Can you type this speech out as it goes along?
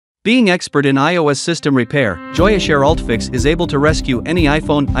Being expert in iOS system repair, Joyoshare UltFix is able to rescue any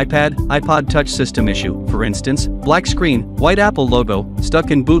iPhone, iPad, iPod Touch system issue, for instance, black screen, white Apple logo,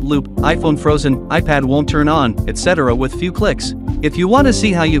 stuck in boot loop, iPhone frozen, iPad won't turn on, etc. with few clicks. If you want to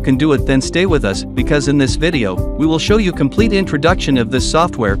see how you can do it, then stay with us, because in this video, we will show you complete introduction of this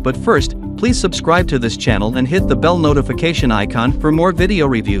software. But first, please subscribe to this channel and hit the bell notification icon for more video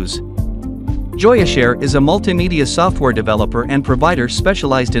reviews. Joyoshare is a multimedia software developer and provider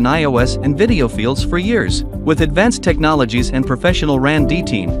specialized in iOS and video fields for years. With advanced technologies and professional R&D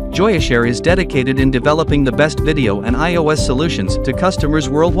team, Joyoshare is dedicated in developing the best video and iOS solutions to customers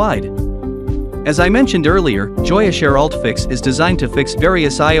worldwide. As I mentioned earlier, Joyoshare UltFix is designed to fix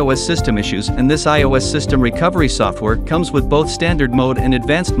various iOS system issues, and this iOS system recovery software comes with both standard mode and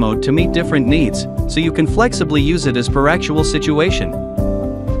advanced mode to meet different needs, so you can flexibly use it as per actual situation.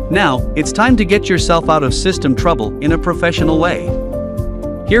 Now, it's time to get yourself out of system trouble in a professional way.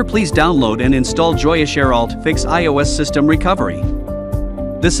 Here, please download and install Joyoshare UltFix iOS System Recovery.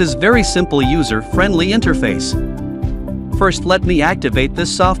 This is very simple user-friendly interface. First, let me activate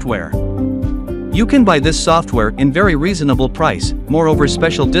this software. You can buy this software in very reasonable price, moreover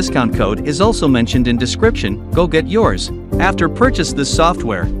special discount code is also mentioned in description, go get yours. After purchase this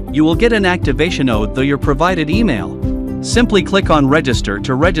software, you will get an activation code through your provided email. Simply click on Register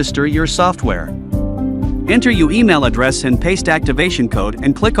to register your software. Enter your email address and paste activation code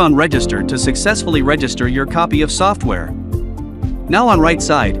and click on Register to successfully register your copy of software. Now on right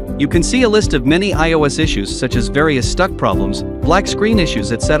side, you can see a list of many iOS issues such as various stuck problems, black screen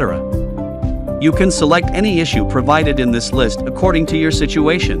issues, etc. You can select any issue provided in this list according to your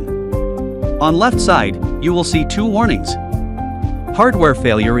situation. On left side, you will see two warnings. Hardware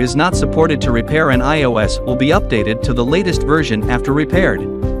failure is not supported to repair, and iOS will be updated to the latest version after repaired.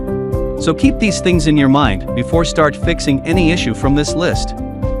 So keep these things in your mind before start fixing any issue from this list.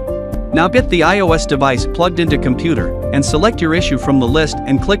 Now get the iOS device plugged into computer and select your issue from the list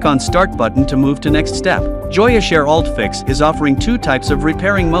and click on Start button to move to next step. Joyoshare UltFix is offering two types of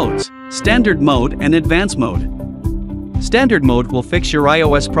repairing modes, Standard Mode and Advanced Mode. Standard mode will fix your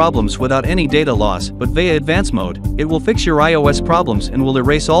iOS problems without any data loss, but via Advanced mode, it will fix your iOS problems and will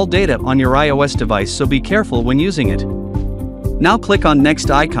erase all data on your iOS device, so be careful when using it. Now click on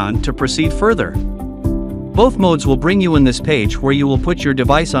Next icon to proceed further. Both modes will bring you in this page where you will put your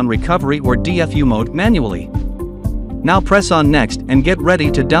device on recovery or DFU mode manually. Now press on Next and get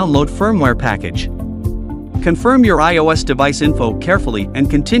ready to download firmware package. Confirm your iOS device info carefully and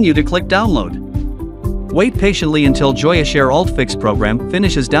continue to click Download. Wait patiently until Joyoshare UltFix program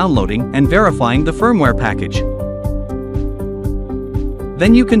finishes downloading and verifying the firmware package.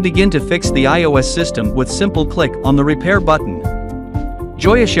 Then you can begin to fix the iOS system with simple click on the repair button.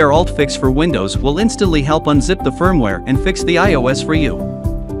 Joyoshare UltFix for Windows will instantly help unzip the firmware and fix the iOS for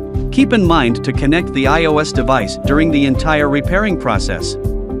you. Keep in mind to connect the iOS device during the entire repairing process.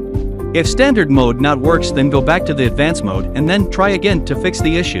 If standard mode not works, then go back to the advanced mode and then try again to fix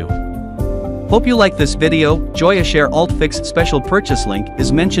the issue. Hope you like this video. Joyoshare UltFix special purchase link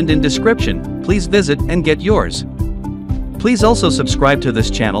is mentioned in description. Please visit and get yours. Please also subscribe to this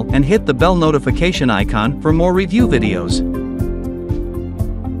channel and hit the bell notification icon for more review videos.